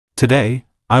Today,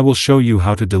 I will show you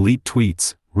how to delete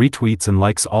tweets, retweets and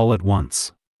likes all at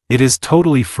once. It is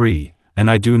totally free, and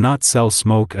I do not sell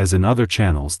smoke as in other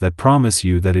channels that promise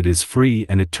you that it is free,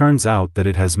 and it turns out that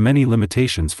it has many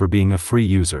limitations for being a free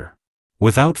user.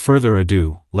 Without further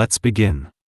ado, let's begin.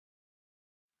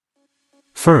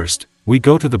 First, we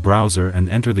go to the browser and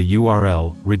enter the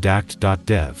URL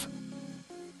redact.dev.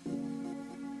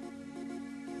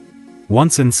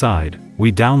 Once inside,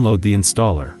 we download the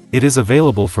installer. It is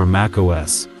available for Mac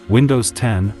OS, Windows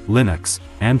 10, Linux,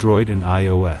 Android and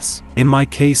iOS. In my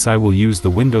case I will use the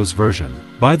Windows version.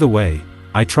 By the way,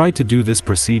 I tried to do this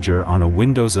procedure on a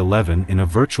Windows 11 in a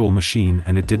virtual machine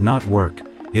and it did not work,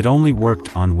 it only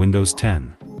worked on Windows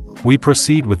 10. We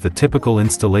proceed with the typical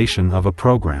installation of a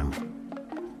program.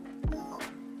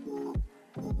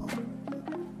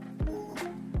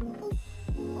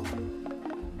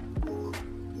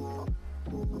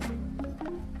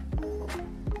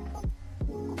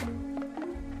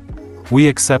 We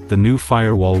accept the new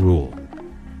firewall rule.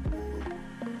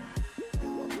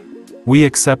 We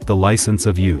accept the license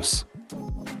of use.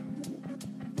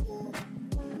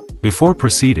 Before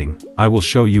proceeding, I will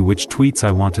show you which tweets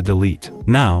I want to delete.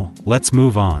 Now, let's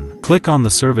move on. Click on the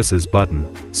Services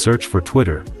button, search for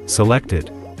Twitter, select it,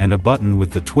 and a button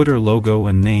with the Twitter logo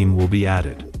and name will be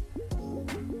added.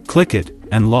 Click it,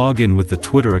 and log in with the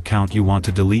Twitter account you want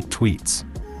to delete tweets.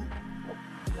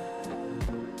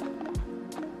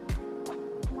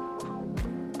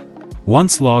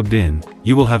 Once logged in,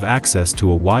 you will have access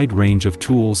to a wide range of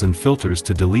tools and filters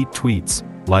to delete tweets,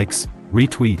 likes,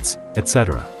 retweets,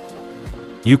 etc.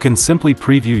 You can simply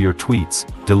preview your tweets,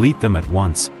 delete them at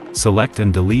once, select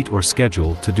and delete or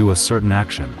schedule to do a certain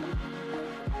action.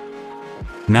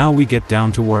 Now we get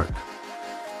down to work.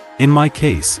 In my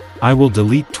case, I will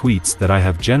delete tweets that I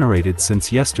have generated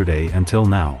since yesterday until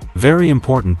now. Very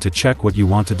important to check what you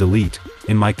want to delete.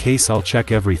 In my case I'll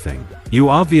check everything. You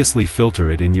obviously filter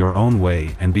it in your own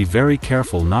way and be very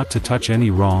careful not to touch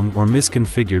any wrong or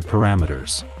misconfigured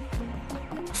parameters.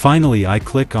 Finally I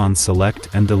click on Select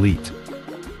and Delete.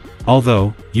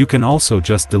 Although, you can also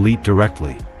just delete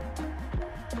directly.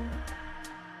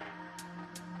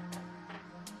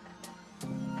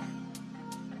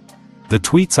 The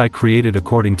tweets I created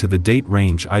according to the date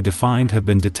range I defined have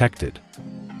been detected.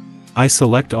 I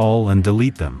select all and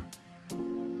delete them.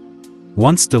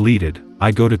 Once deleted,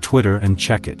 I go to Twitter and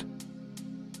check it.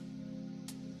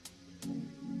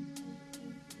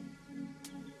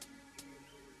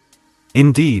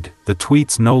 Indeed, the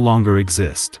tweets no longer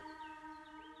exist.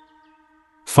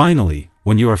 Finally,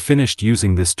 when you are finished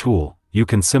using this tool, you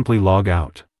can simply log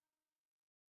out.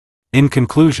 In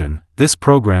conclusion, this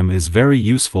program is very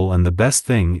useful and the best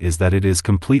thing is that it is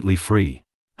completely free.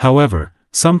 However,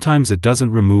 sometimes it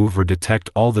doesn't remove or detect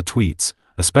all the tweets,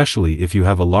 especially if you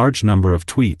have a large number of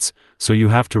tweets, so you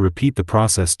have to repeat the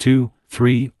process 2,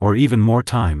 3, or even more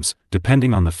times,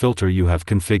 depending on the filter you have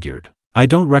configured. I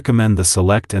don't recommend the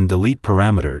select and delete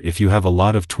parameter if you have a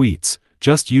lot of tweets,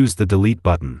 just use the delete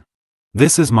button.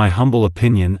 This is my humble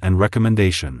opinion and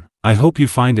recommendation. I hope you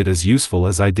find it as useful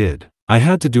as I did. I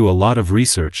had to do a lot of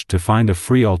research to find a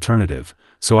free alternative,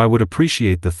 so I would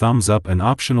appreciate the thumbs up and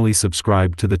optionally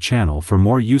subscribe to the channel for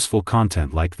more useful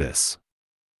content like this.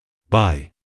 Bye.